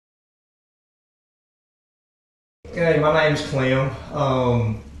Hey, my name's Clem.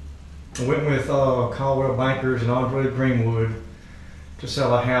 I went with Caldwell Bankers and Andre Greenwood to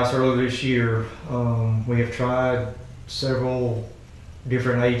sell a house earlier this year. We have tried several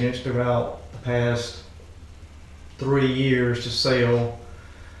different agents throughout the past 3 years to sell.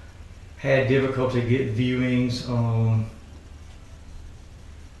 Had difficulty getting viewings.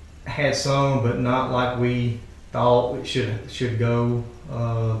 Had some, but not like we thought it should go.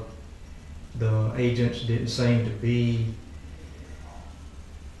 The agents didn't seem to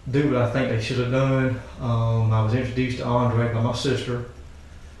do what I think they should have done. I was introduced to Andre by my sister.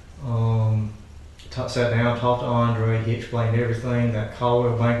 Sat down, talked to Andre. He explained everything that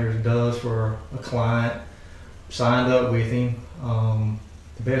Caldwell Bankers does for a client. Signed up with him.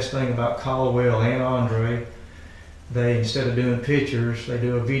 The best thing about Caldwell and Andre, they, instead of doing pictures, they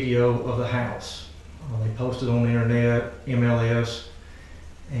do a video of the house. They post it on the internet, MLS,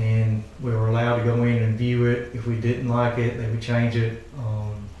 and we were allowed to go in and view it. If we didn't like it, they would change it.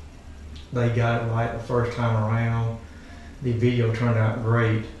 They got it right the first time around. The video turned out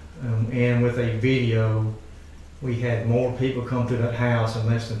great. And with a video, we had more people come through that house in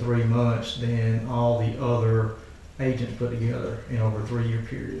less than 3 months than all the other agents put together in over a 3-year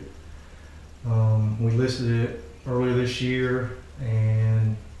period. We listed it earlier this year,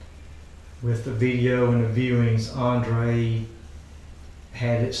 and with the video and the viewings, Andre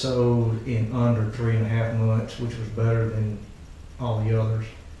had it sold in under 3.5 months, which was better than all the others.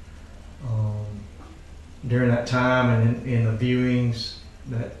 During that time and in the viewings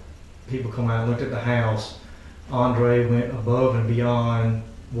that people come out and looked at the house, Andre went above and beyond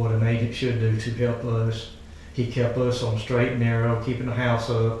what an agent should do to help us. He kept us on straight and narrow, keeping the house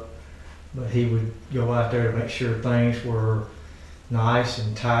up, but he would go out there to make sure things were nice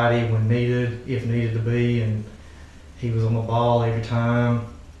and tidy when needed, if needed to be, and he was on the ball every time.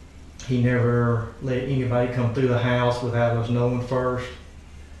 He never let anybody come through the house without us knowing first.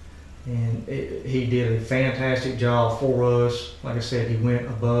 And he did a fantastic job for us. Like I said, he went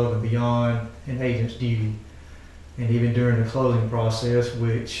above and beyond an agent's duty. And even during the closing process,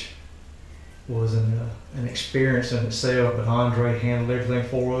 which was an experience in itself, but Andre handled everything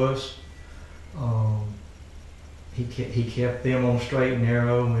for us. He kept them on straight and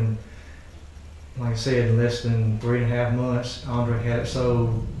narrow, and like I said, in less than 3.5 months, Andre had it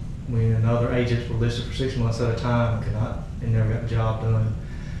sold when other agents were listed for 6 months at a time and never got the job done.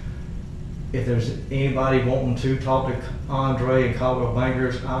 If there's anybody wanting to talk to Andre and Caldwell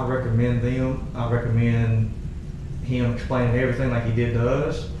Bankers, I recommend them. I recommend him explaining everything like he did to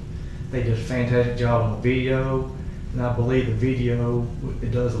us. They did a fantastic job on the video, and I believe the video,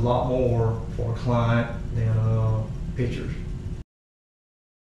 it does a lot more for a client than pictures.